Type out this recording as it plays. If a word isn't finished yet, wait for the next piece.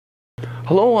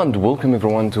Hello and welcome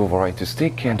everyone to Variety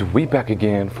Stick, and we back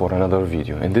again for another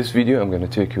video. In this video I'm going to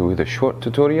take you with a short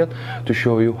tutorial to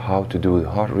show you how to do the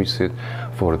hard reset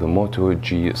for the Moto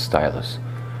G Stylus.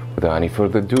 Without any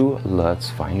further ado, let's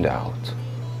find out.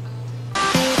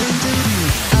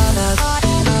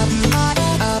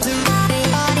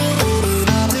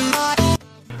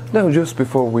 Now, just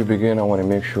before we begin, I want to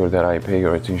make sure that I pay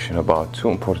your attention about two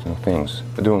important things.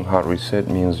 Doing hard reset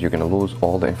means you're going to lose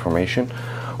all the information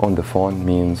on the phone,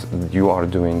 means you are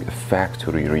doing a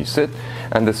factory reset.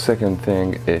 And the second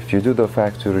thing, if you do the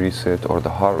factory reset or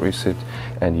the hard reset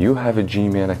and you have a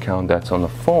Gmail account that's on the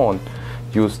phone,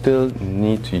 you still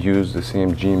need to use the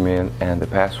same Gmail and the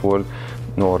password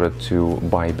in order to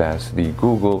bypass the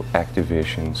Google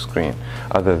activation screen.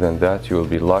 Other than that, you will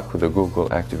be locked with the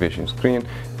Google activation screen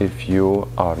if you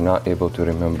are not able to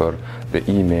remember the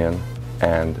email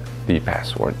and the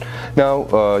password.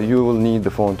 Now, you will need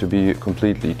the phone to be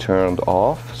completely turned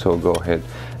off, so go ahead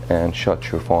and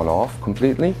shut your phone off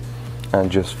completely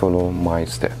and just follow my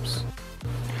steps.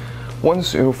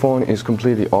 Once your phone is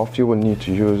completely off, you will need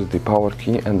to use the power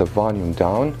key and the volume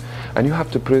down, and you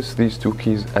have to press these two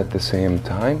keys at the same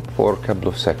time for a couple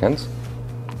of seconds.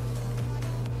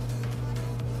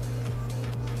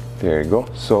 There you go.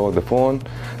 So the phone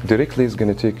directly is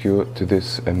going to take you to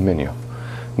this menu.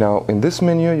 Now in this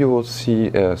menu you will see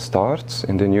starts,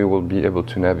 and then you will be able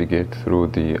to navigate through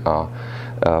the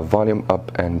volume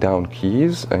up and down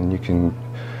keys, and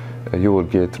you will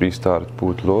get restart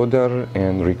bootloader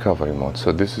and recovery mode.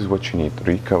 So this is what you need,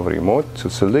 recovery mode. To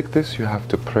select this, you have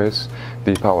to press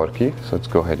the power key. So let's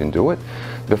go ahead and do it.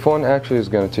 The phone actually is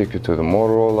going to take you to the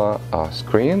Motorola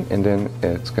screen, and then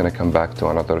it's going to come back to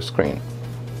another screen.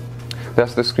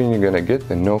 That's the screen you're going to get,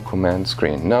 the no command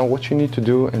screen. Now what you need to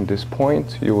do in this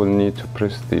point, you will need to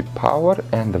press the power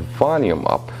and the volume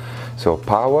up. So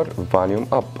power, volume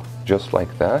up, just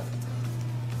like that.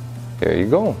 There you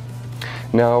go.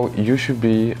 Now you should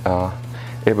be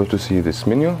able to see this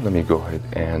menu. Let me go ahead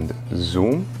and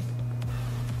zoom.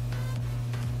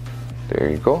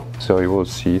 There you go. So you will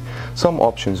see some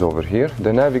options over here.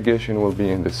 The navigation will be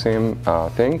in the same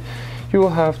thing. You will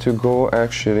have to go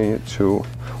actually to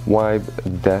wipe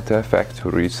data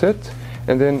factory reset,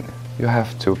 and then you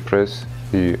have to press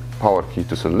the power key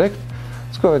to select.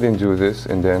 Let's go ahead and do this,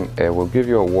 and then it will give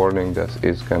you a warning that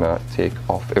it's gonna take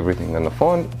off everything on the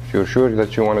phone. If you're sure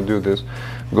that you want to do this,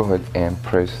 go ahead and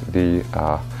press the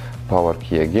power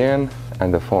key again,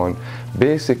 and the phone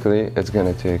basically it's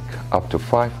gonna take up to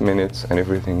 5 minutes, and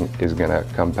everything is gonna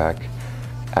come back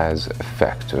as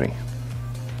factory.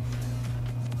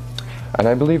 And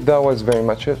I believe that was very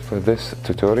much it for this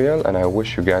tutorial, and I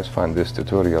wish you guys found this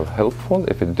tutorial helpful.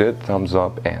 If it did, thumbs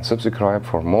up and subscribe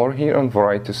for more here on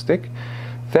Variety Stick.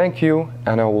 Thank you,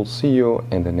 and I will see you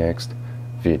in the next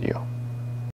video.